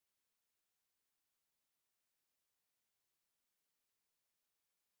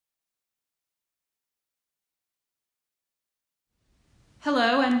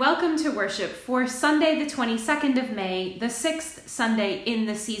Hello and welcome to worship for Sunday the 22nd of May, the 6th Sunday in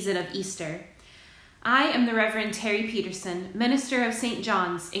the season of Easter. I am the Reverend Teri Peterson, minister of St.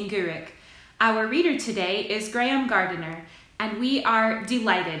 John's in Gourock. Our reader today is Gardiner, and we are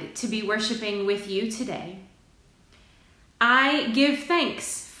delighted to be worshiping with you today. I give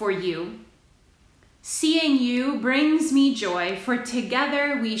thanks for you. Seeing you brings me joy, for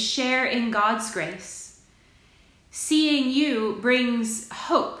together we share in God's grace. Seeing you brings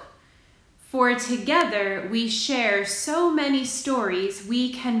hope, for together we share so many stories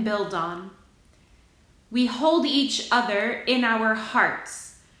we can build on. We hold each other in our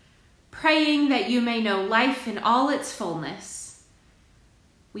hearts, praying that you may know life in all its fullness.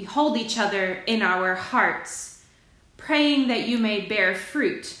 We hold each other in our hearts, praying that you may bear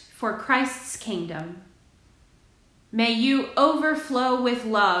fruit for Christ's kingdom. May you overflow with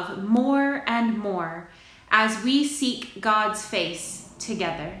love more and more, as we seek God's face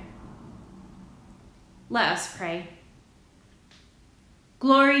together. Let us pray.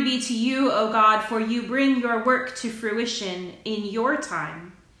 Glory be to you, O God, for you bring your work to fruition in your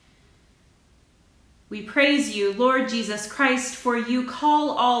time. We praise you, Lord Jesus Christ, for you call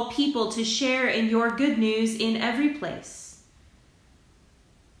all people to share in your good news in every place.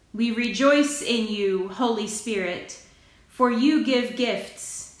 We rejoice in you, Holy Spirit, for you give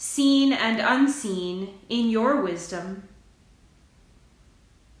gifts, seen and unseen, in your wisdom.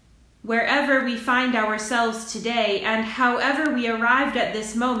 Wherever we find ourselves today and however we arrived at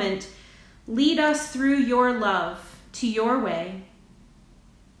this moment, lead us through your love to your way.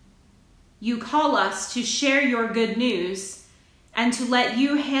 You call us to share your good news and to let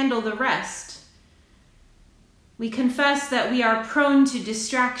you handle the rest. We confess that we are prone to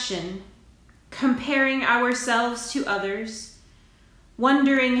distraction, comparing ourselves to others,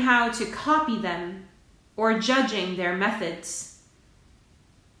 wondering how to copy them, or judging their methods.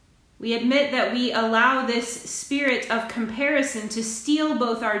 We admit that we allow this spirit of comparison to steal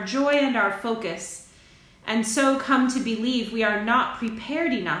both our joy and our focus, and so come to believe we are not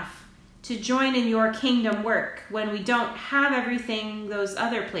prepared enough to join in your kingdom work when we don't have everything those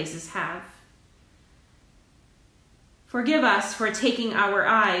other places have. Forgive us for taking our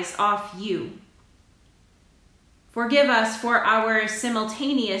eyes off you. Forgive us for our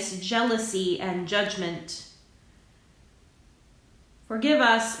simultaneous jealousy and judgment. Forgive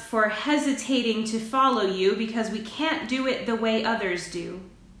us for hesitating to follow you because we can't do it the way others do.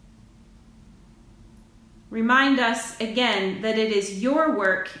 Remind us again that it is your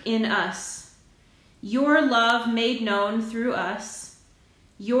work in us, your love made known through us,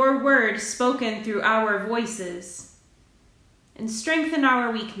 your word spoken through our voices, and strengthen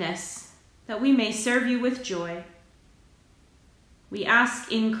our weakness that we may serve you with joy. We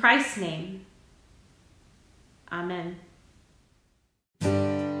ask in Christ's name. Amen.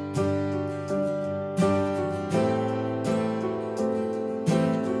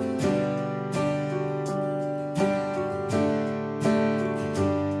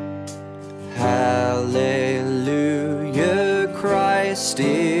 Hallelujah, Christ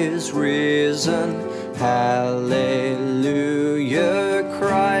is risen. Hallelujah,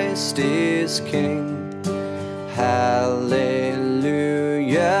 Christ is King. Hallelujah,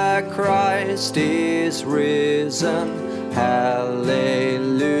 Christ is risen. Hallelujah,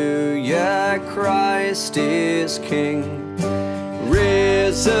 Christ is King.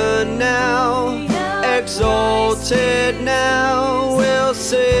 Risen now, exalted now, we'll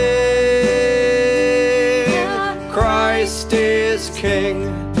sing. Christ is King.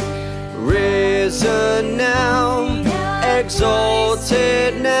 Risen now,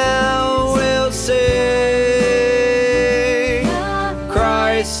 exalted now, we'll sing.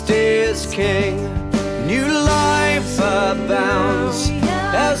 Christ is King. New life abounds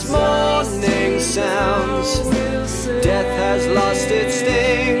as morning sounds. Death has lost its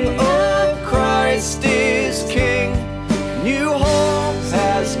sting. Oh, Christ is King. New hope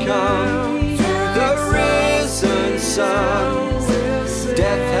has come through the risen Son.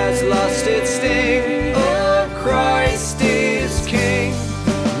 Death has lost its sting. Oh, Christ is King.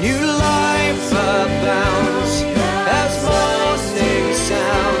 New life abounds as morning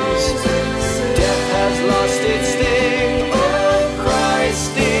sounds. Death has lost its sting. Oh,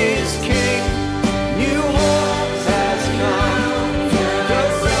 Christ is King. New hope has come through the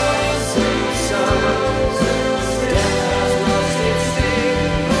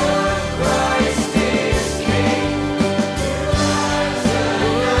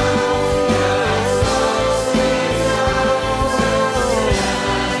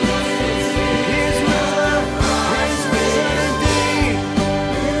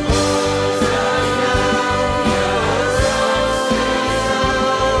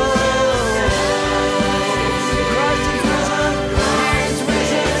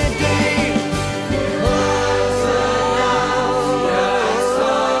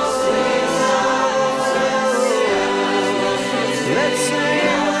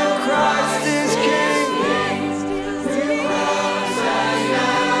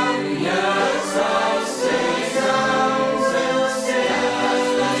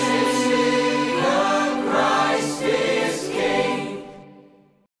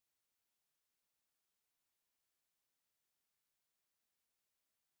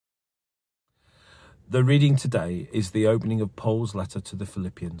The reading today is the opening of Paul's letter to the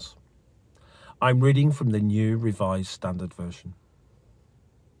Philippians. I'm reading from the New Revised Standard Version.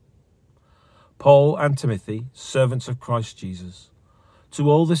 Paul and Timothy, servants of Christ Jesus, to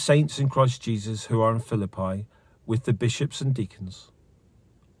all the saints in Christ Jesus who are in Philippi, with the bishops and deacons,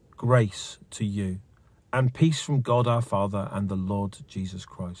 grace to you, and peace from God our Father and the Lord Jesus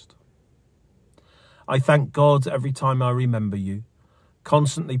Christ. I thank God every time I remember you,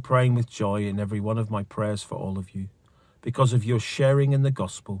 constantly praying with joy in every one of my prayers for all of you, because of your sharing in the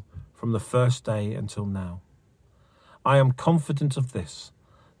gospel from the first day until now. I am confident of this,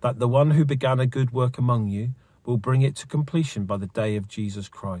 that the one who began a good work among you will bring it to completion by the day of Jesus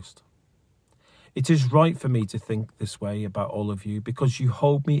Christ. It is right for me to think this way about all of you, because you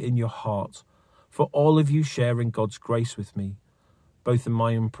hold me in your heart, for all of you share in God's grace with me, both in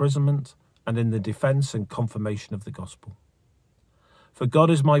my imprisonment and in the defence and confirmation of the gospel. For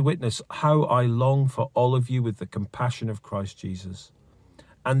God is my witness how I long for all of you with the compassion of Christ Jesus.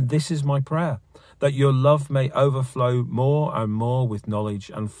 And this is my prayer, that your love may overflow more and more with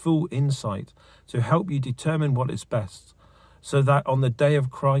knowledge and full insight to help you determine what is best, so that on the day of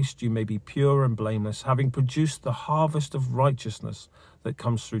Christ you may be pure and blameless, having produced the harvest of righteousness that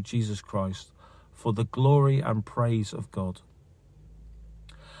comes through Jesus Christ, for the glory and praise of God.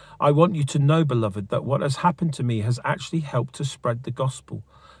 I want you to know, beloved, that what has happened to me has actually helped to spread the gospel,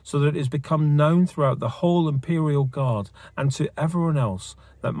 so that it has become known throughout the whole imperial guard and to everyone else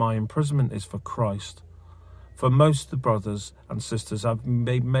that my imprisonment is for Christ. For most of the brothers and sisters have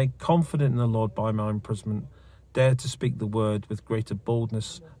been made confident in the Lord by my imprisonment, dare to speak the word with greater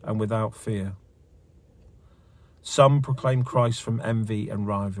boldness and without fear. Some proclaim Christ from envy and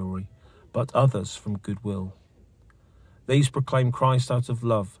rivalry, but others from goodwill. These proclaim Christ out of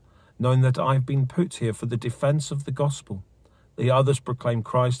love, knowing that I have been put here for the defence of the gospel. The others proclaim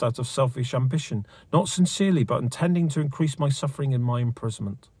Christ out of selfish ambition, not sincerely, but intending to increase my suffering in my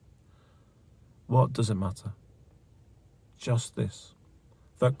imprisonment. What does it matter? Just this,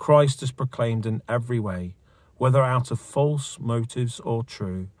 that Christ is proclaimed in every way, whether out of false motives or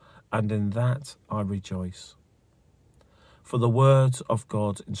true, and in that I rejoice. For the word of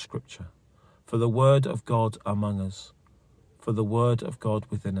God in Scripture, for the word of God among us, for the word of God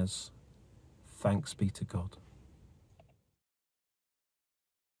within us. Thanks be to God.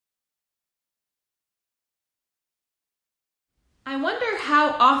 I wonder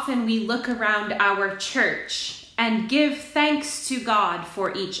how often we look around our church and give thanks to God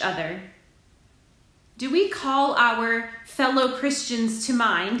for each other. Do we call our fellow Christians to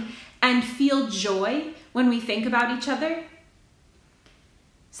mind and feel joy when we think about each other?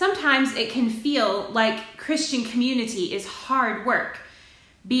 Sometimes it can feel like Christian community is hard work.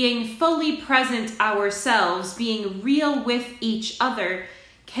 Being fully present ourselves, being real with each other,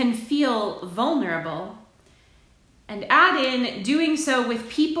 can feel vulnerable. And add in doing so with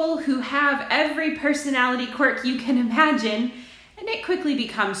people who have every personality quirk you can imagine, and it quickly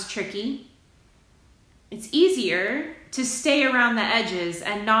becomes tricky. It's easier to stay around the edges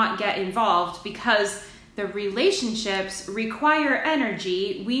and not get involved because the relationships require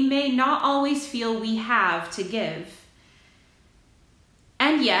energy we may not always feel we have to give.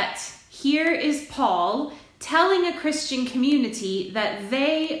 And yet, here is Paul telling a Christian community that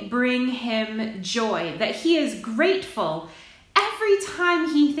they bring him joy, that he is grateful every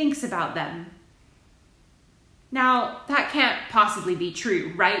time he thinks about them. Now, that can't possibly be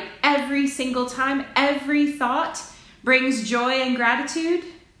true, right? Every single time, every thought brings joy and gratitude?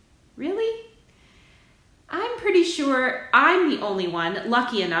 Really? I'm pretty sure I'm the only one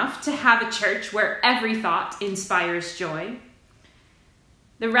lucky enough to have a church where every thought inspires joy.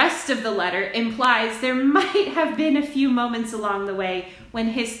 The rest of the letter implies there might have been a few moments along the way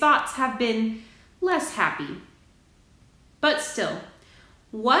when his thoughts have been less happy. But still,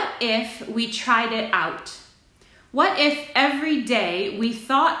 what if we tried it out? What if every day we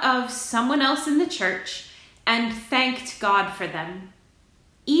thought of someone else in the church and thanked God for them?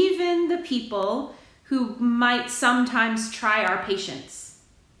 Even the people who might sometimes try our patience.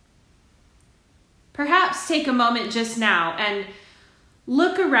 Perhaps take a moment just now and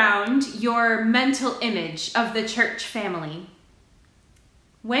look around your mental image of the church family.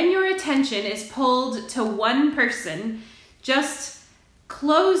 When your attention is pulled to one person, just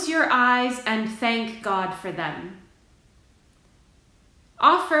close your eyes and thank God for them.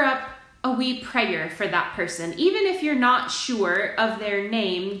 Offer up a wee prayer for that person. Even if you're not sure of their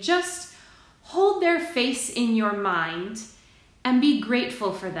name, just hold their face in your mind and be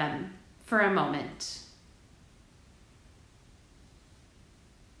grateful for them for a moment.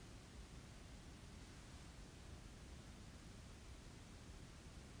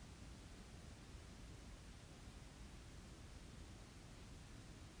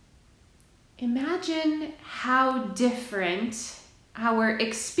 Imagine how different our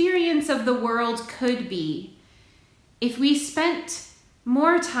experience of the world could be if we spent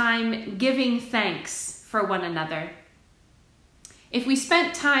more time giving thanks for one another. If we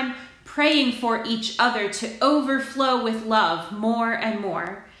spent time praying for each other to overflow with love more and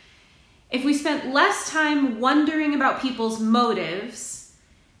more. If we spent less time wondering about people's motives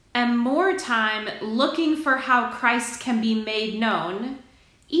and more time looking for how Christ can be made known,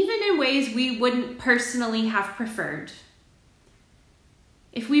 even in ways we wouldn't personally have preferred.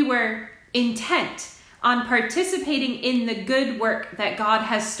 If we were intent on participating in the good work that God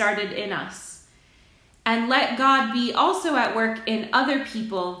has started in us, and let God be also at work in other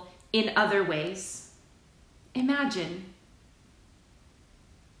people in other ways. Imagine.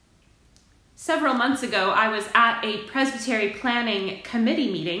 Several months ago, I was at a Presbytery planning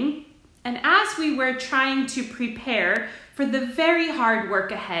committee meeting, and as we were trying to prepare for the very hard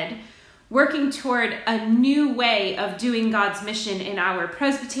work ahead, working toward a new way of doing God's mission in our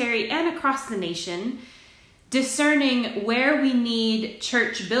presbytery and across the nation, discerning where we need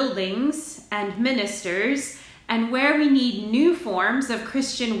church buildings and ministers, and where we need new forms of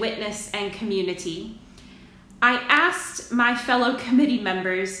Christian witness and community, I asked my fellow committee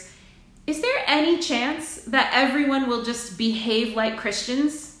members, is there any chance that everyone will just behave like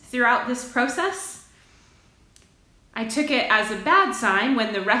Christians throughout this process? I took it as a bad sign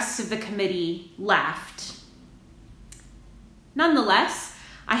when the rest of the committee laughed. Nonetheless,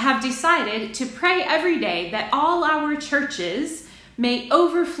 I have decided to pray every day that all our churches may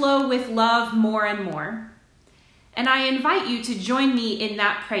overflow with love more and more. And I invite you to join me in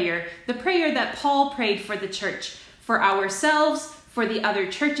that prayer, the prayer that Paul prayed for the church, for ourselves, for the other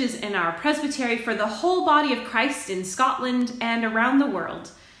churches in our presbytery, for the whole body of Christ in Scotland and around the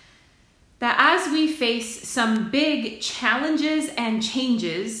world. That as we face some big challenges and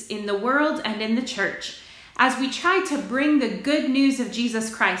changes in the world and in the church, as we try to bring the good news of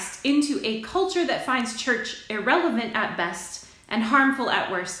Jesus Christ into a culture that finds church irrelevant at best and harmful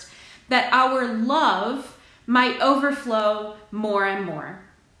at worst, that our love might overflow more and more.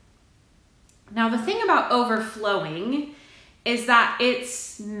 Now, the thing about overflowing is that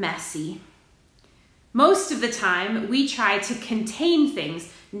it's messy. Most of the time, we try to contain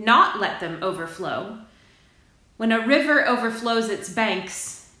things, not let them overflow. When a river overflows its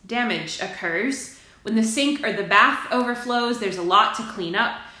banks, damage occurs. When the sink or the bath overflows, there's a lot to clean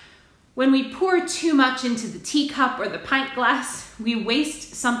up. When we pour too much into the teacup or the pint glass, we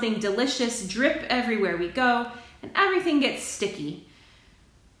waste something delicious, drip everywhere we go, and everything gets sticky.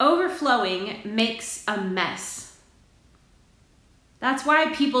 Overflowing makes a mess. That's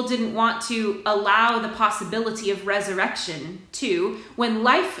why people didn't want to allow the possibility of resurrection, too. When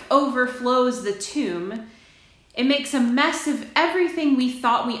life overflows the tomb, it makes a mess of everything we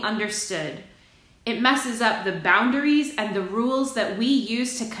thought we understood. It messes up the boundaries and the rules that we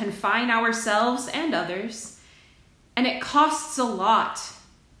use to confine ourselves and others. And it costs a lot.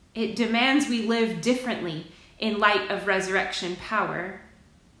 It demands we live differently in light of resurrection power.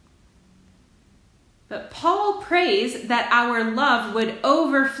 But Paul prays that our love would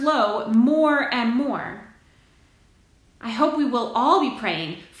overflow more and more. I hope we will all be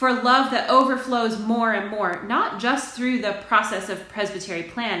praying for love that overflows more and more, not just through the process of presbytery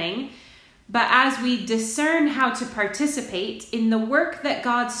planning, but as we discern how to participate in the work that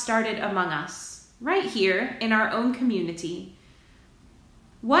God started among us, right here in our own community.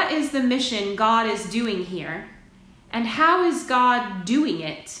 What is the mission God is doing here? And how is God doing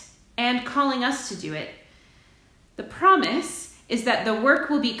it and calling us to do it? The promise is that the work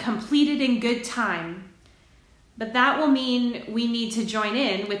will be completed in good time, but that will mean we need to join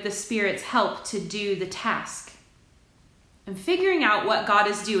in with the Spirit's help to do the task. And figuring out what God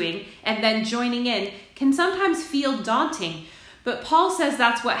is doing and then joining in can sometimes feel daunting, but Paul says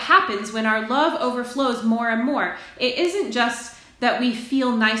that's what happens when our love overflows more and more. It isn't just that we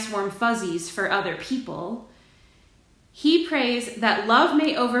feel nice warm fuzzies for other people. He prays that love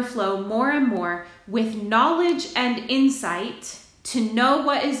may overflow more and more with knowledge and insight to know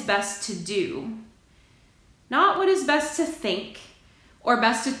what is best to do. Not what is best to think, or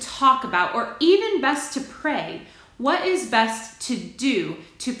best to talk about, or even best to pray. What is best to do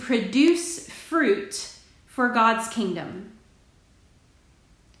to produce fruit for God's kingdom?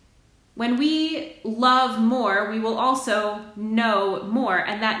 When we love more, we will also know more,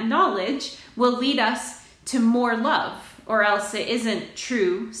 and that knowledge will lead us to more love, or else it isn't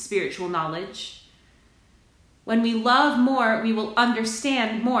true spiritual knowledge. When we love more, we will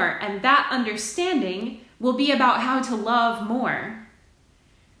understand more, and that understanding will be about how to love more.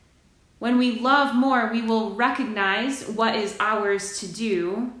 When we love more, we will recognize what is ours to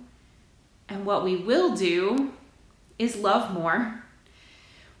do, And what we will do is love more.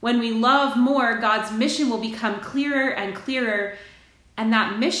 When we love more, God's mission will become clearer and clearer. And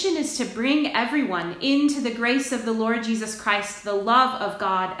that mission is to bring everyone into the grace of the Lord Jesus Christ, the love of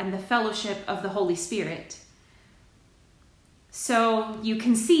God, and the fellowship of the Holy Spirit. So you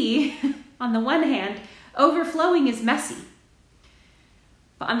can see, on the one hand, overflowing is messy.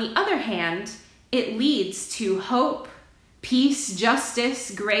 But on the other hand, it leads to hope, peace,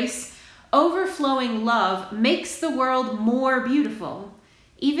 justice, grace. Overflowing love makes the world more beautiful,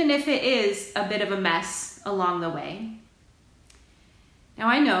 even if it is a bit of a mess along the way. Now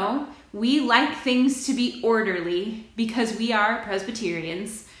I know we like things to be orderly because we are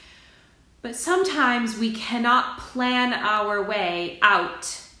Presbyterians, but sometimes we cannot plan our way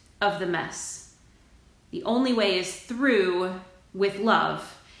out of the mess. The only way is through with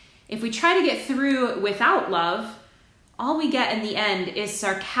love. If we try to get through without love, all we get in the end is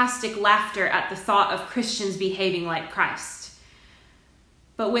sarcastic laughter at the thought of Christians behaving like Christ.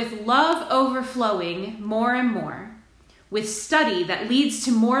 But with love overflowing more and more, with study that leads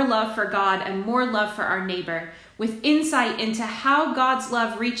to more love for God and more love for our neighbor, with insight into how God's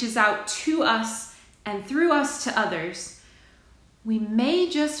love reaches out to us and through us to others, we may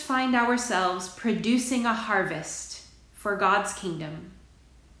just find ourselves producing a harvest for God's kingdom.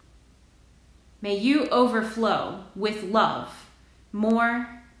 May you overflow with love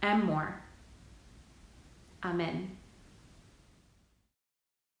more and more. Amen.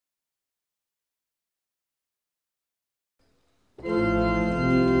 Oh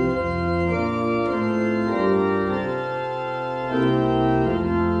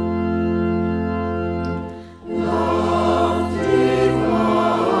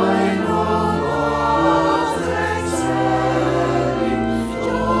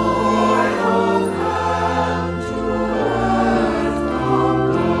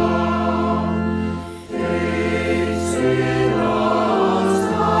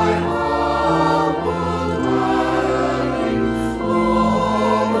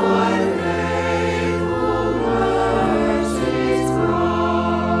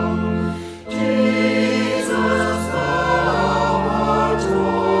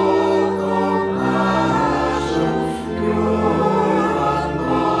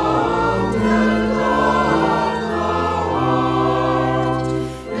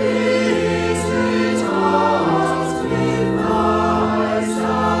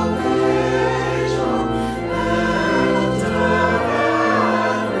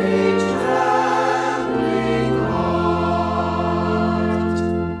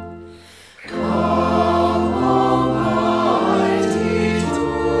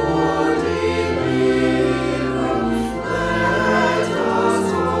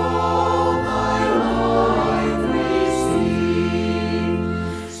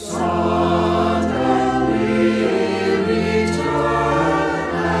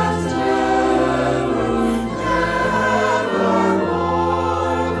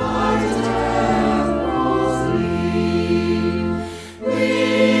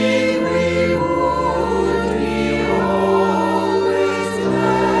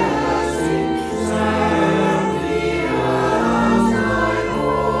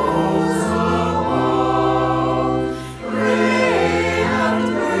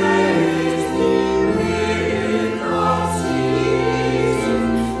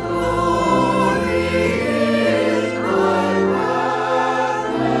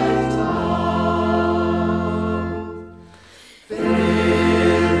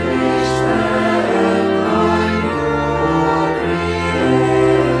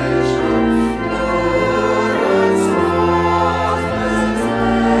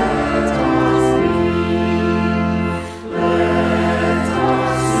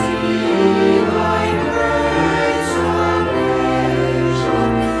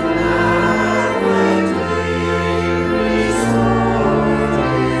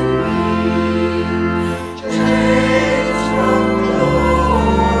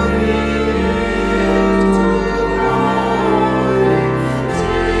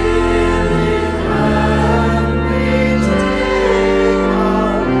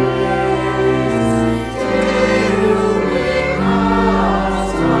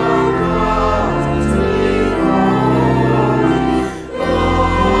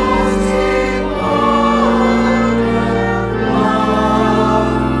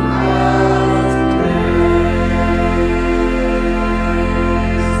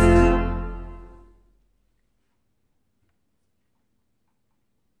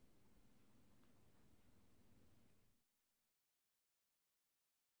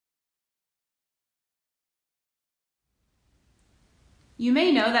You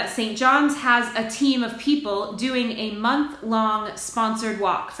may know that St. John's has a team of people doing a month-long sponsored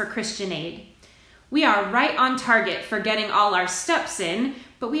walk for Christian Aid. We are right on target for getting all our steps in,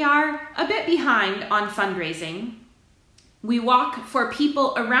 but we are a bit behind on fundraising. We walk for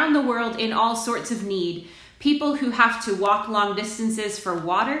people around the world in all sorts of need, people who have to walk long distances for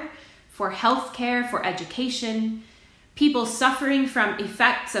water, for healthcare, for education, people suffering from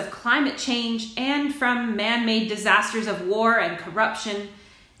effects of climate change and from man-made disasters of war and corruption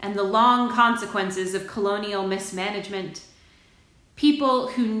and the long consequences of colonial mismanagement, people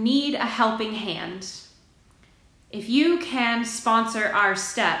who need a helping hand. If you can sponsor our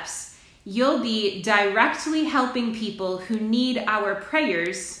steps, you'll be directly helping people who need our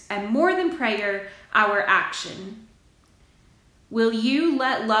prayers, and more than prayer, our action. Will you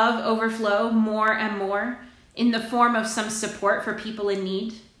let love overflow more and more in the form of some support for people in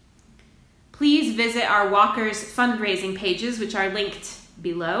need? Please visit our Walkers fundraising pages, which are linked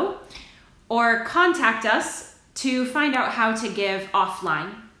below, or contact us to find out how to give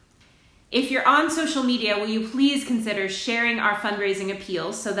offline. If you're on social media, will you please consider sharing our fundraising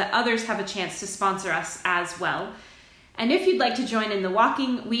appeals so that others have a chance to sponsor us as well? And if you'd like to join in the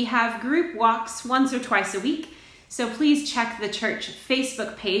walking, we have group walks once or twice a week, so please check the church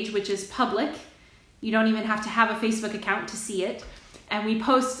Facebook page, which is public. You don't even have to have a Facebook account to see it, and we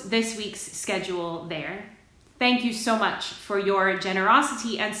post this week's schedule there. Thank you so much for your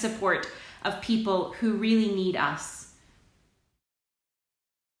generosity and support of people who really need us.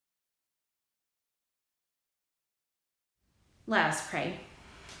 Let us pray.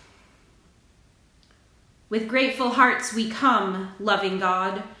 With grateful hearts we come, loving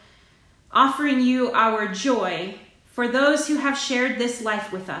God, offering you our joy for those who have shared this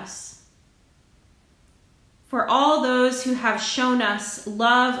life with us, for all those who have shown us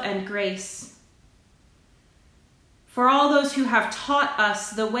love and grace, for all those who have taught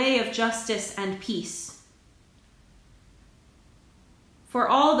us the way of justice and peace, for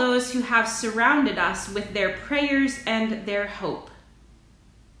all those who have surrounded us with their prayers and their hope.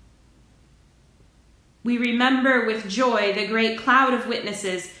 We remember with joy the great cloud of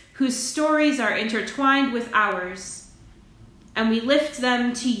witnesses whose stories are intertwined with ours, and we lift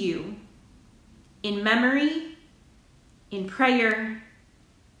them to you in memory, in prayer,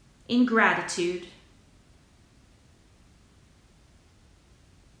 in gratitude.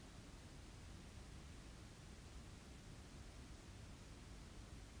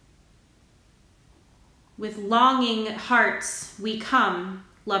 With longing hearts we come,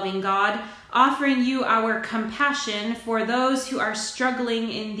 loving God, offering you our compassion for those who are struggling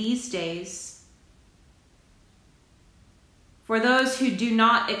in these days, for those who do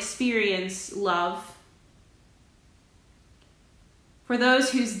not experience love, for those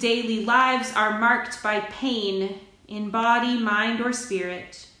whose daily lives are marked by pain in body, mind, or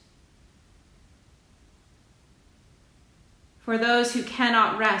spirit, for those who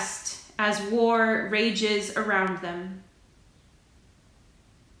cannot rest as war rages around them.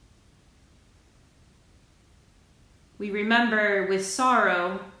 We remember with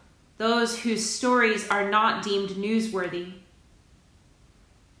sorrow those whose stories are not deemed newsworthy.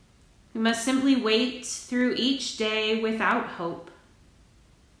 We must simply wait through each day without hope.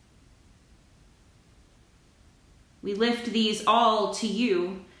 We lift these all to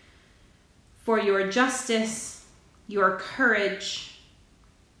you for your justice, your courage,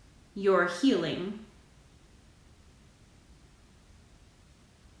 your healing.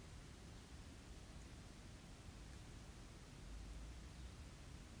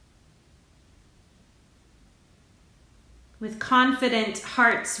 With confident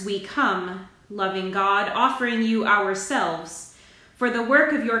hearts we come, loving God, offering you ourselves for the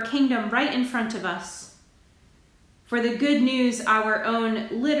work of your kingdom right in front of us, for the good news our own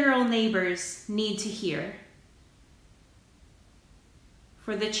literal neighbors need to hear,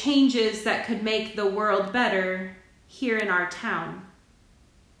 for the changes that could make the world better here in our town.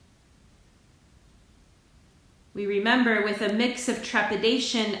 We remember with a mix of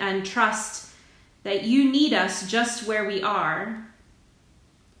trepidation and trust that you need us just where we are,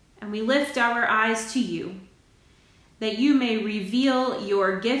 and we lift our eyes to you, that you may reveal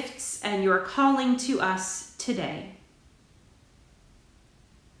your gifts and your calling to us today.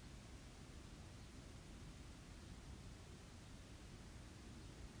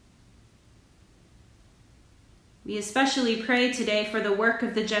 We especially pray today for the work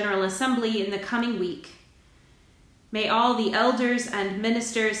of the General Assembly in the coming week. May all the elders and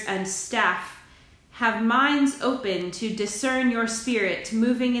ministers and staff have minds open to discern your Spirit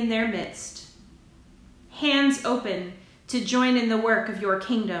moving in their midst, hands open to join in the work of your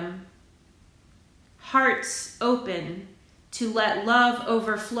kingdom, hearts open to let love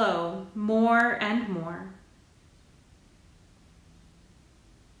overflow more and more.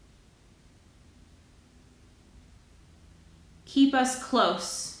 Keep us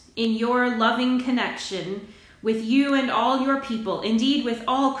close in your loving connection with you and all your people, indeed with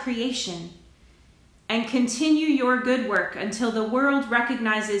all creation, and continue your good work until the world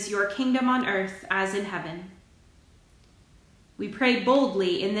recognizes your kingdom on earth as in heaven. We pray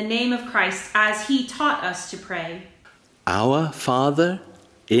boldly in the name of Christ as he taught us to pray. Our Father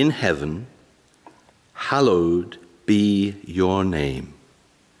in heaven, hallowed be your name.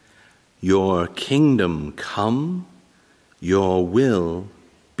 Your kingdom come, your will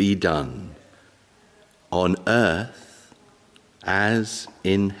be done, on earth as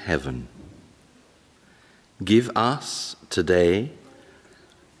in heaven. Give us today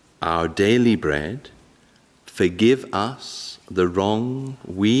our daily bread. Forgive us the wrong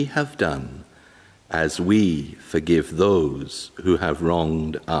we have done, as we forgive those who have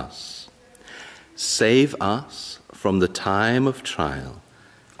wronged us. Save us from the time of trial,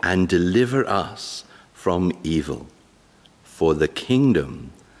 and deliver us from evil. For the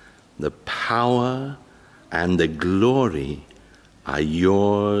kingdom, the power, and the glory are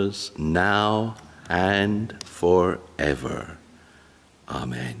yours now and forever.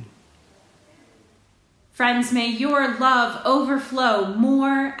 Amen. Friends, may your love overflow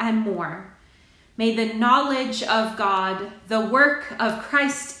more and more. May the knowledge of God, the work of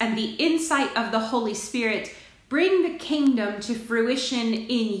Christ, and the insight of the Holy Spirit bring the kingdom to fruition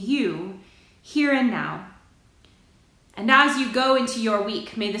in you, here and now. And as you go into your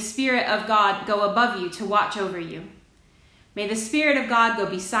week, may the Spirit of God go above you to watch over you. May the Spirit of God go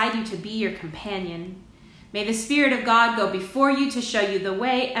beside you to be your companion. May the Spirit of God go before you to show you the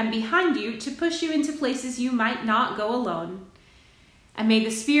way, and behind you to push you into places you might not go alone. And may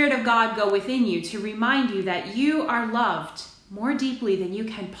the Spirit of God go within you to remind you that you are loved more deeply than you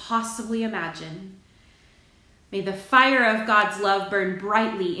can possibly imagine. May the fire of God's love burn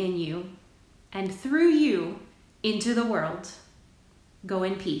brightly in you, and through you into the world. Go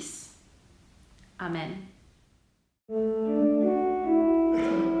in peace. Amen.